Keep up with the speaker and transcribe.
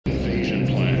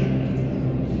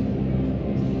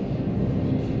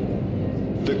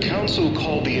The Council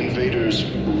called the invaders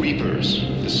Reapers,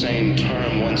 the same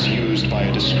term once used by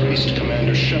a disgraced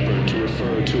Commander Shepard to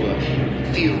refer to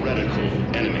a theoretical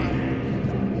enemy.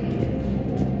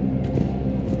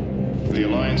 The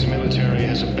Alliance military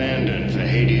has abandoned the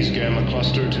Hades Gamma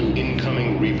Cluster to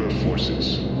incoming Reaper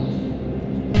forces.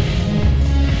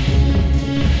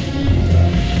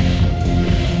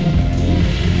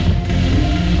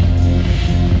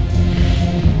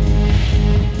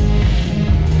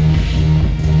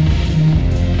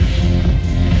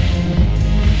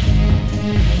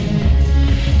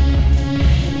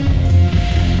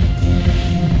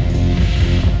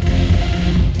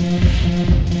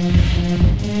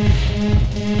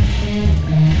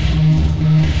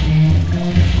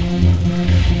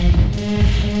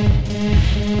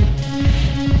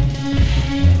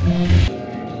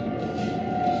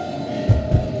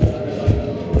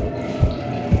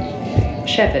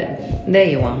 Shepard, there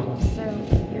you are.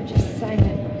 So, you're just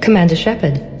silent. Commander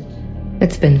Shepard.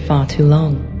 It's been far too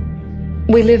long.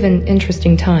 We live in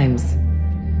interesting times.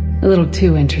 A little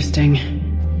too interesting.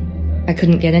 I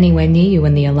couldn't get anywhere near you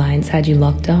when the Alliance had you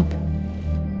locked up.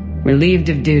 Relieved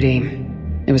of duty.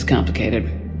 It was complicated.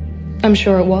 I'm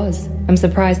sure it was. I'm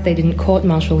surprised they didn't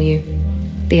court-martial you.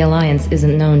 The Alliance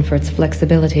isn't known for its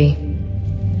flexibility.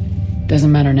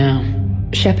 Doesn't matter now.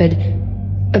 Shepard,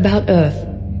 about Earth.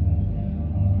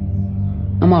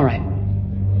 I'm alright.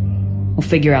 We'll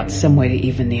figure out some way to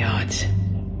even the odds.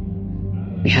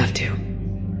 We have to.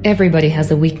 Everybody has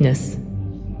a weakness.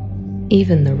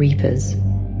 Even the Reapers.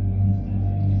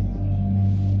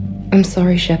 I'm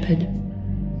sorry, Shepard.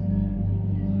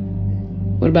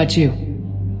 What about you?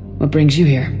 What brings you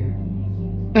here?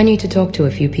 I need to talk to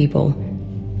a few people.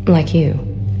 Like you.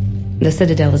 The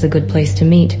Citadel is a good place to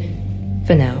meet.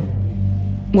 For now.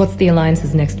 What's the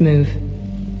Alliance's next move?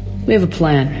 We have a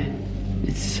plan.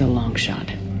 It's a long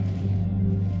shot.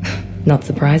 Not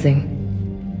surprising.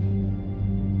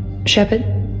 Shepard?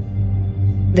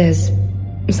 There's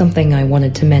something I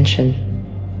wanted to mention.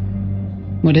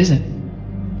 What is it?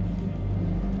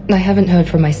 I haven't heard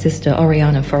from my sister,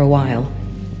 Oriana, for a while.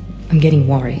 I'm getting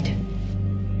worried.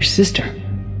 Your sister?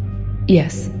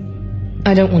 Yes.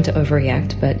 I don't want to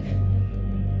overreact, but...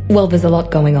 well, there's a lot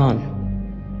going on.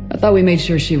 I thought we made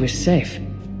sure she was safe.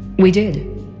 We did.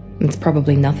 It's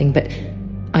probably nothing, but...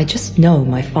 I just know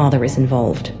my father is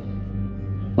involved.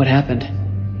 What happened?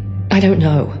 I don't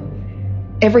know.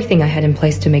 Everything I had in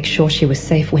place to make sure she was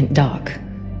safe went dark.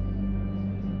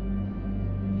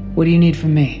 What do you need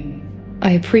from me?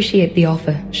 I appreciate the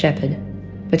offer, Shepard,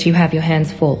 but you have your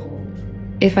hands full.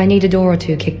 If I need a door or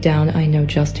two kicked down, I know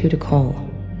just who to call.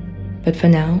 But for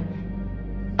now,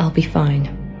 I'll be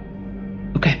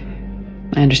fine. Okay,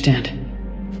 I understand.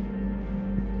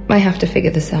 I have to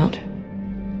figure this out.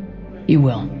 You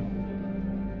will.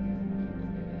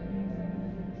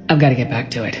 I've got to get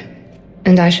back to it.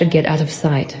 And I should get out of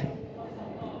sight.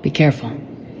 Be careful.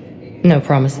 No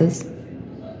promises.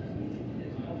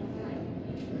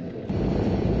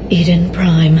 Eden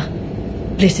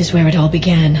Prime. This is where it all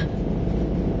began.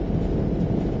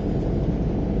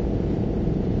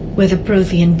 Where the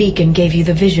Prothean beacon gave you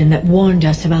the vision that warned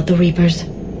us about the Reapers.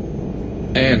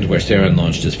 And where Saren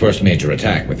launched his first major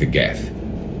attack with the Geth.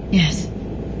 Yes.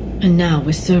 And now,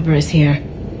 with Cerberus here,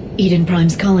 Eden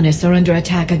Prime's colonists are under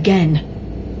attack again.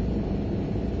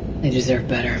 They deserve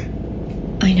better.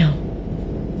 I know.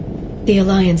 The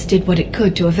Alliance did what it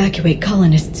could to evacuate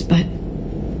colonists, but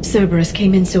Cerberus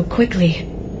came in so quickly.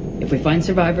 If we find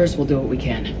survivors, we'll do what we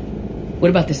can.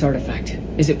 What about this artifact?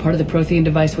 Is it part of the Prothean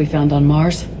device we found on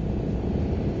Mars?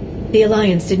 The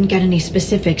Alliance didn't get any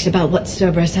specifics about what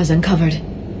Cerberus has uncovered.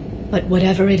 But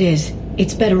whatever it is,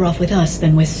 it's better off with us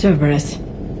than with Cerberus.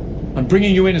 I'm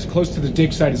bringing you in as close to the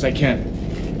dig site as I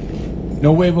can.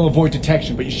 No way we'll avoid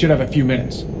detection, but you should have a few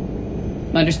minutes.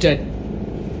 Understood.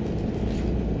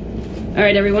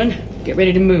 Alright, everyone. Get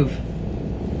ready to move.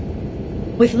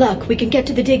 With luck, we can get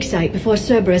to the dig site before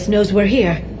Cerberus knows we're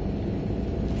here.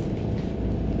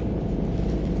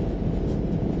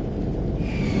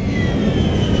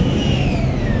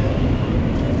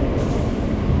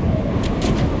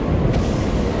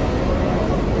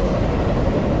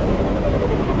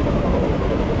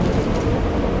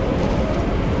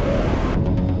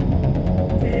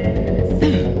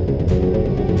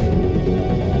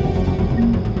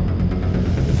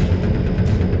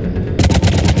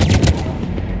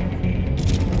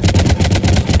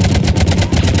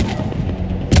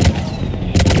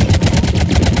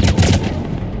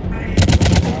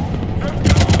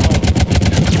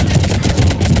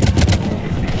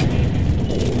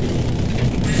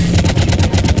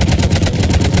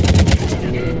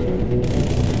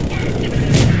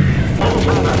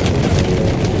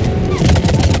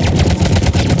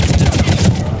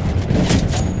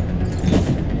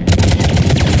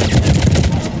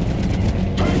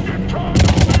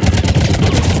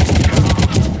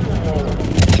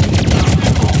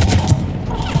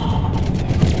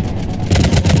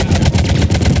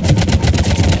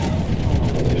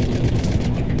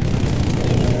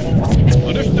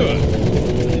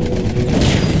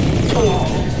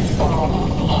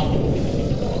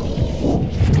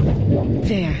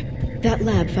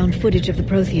 lab found footage of the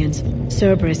Protheans.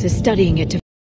 Cerberus is studying it to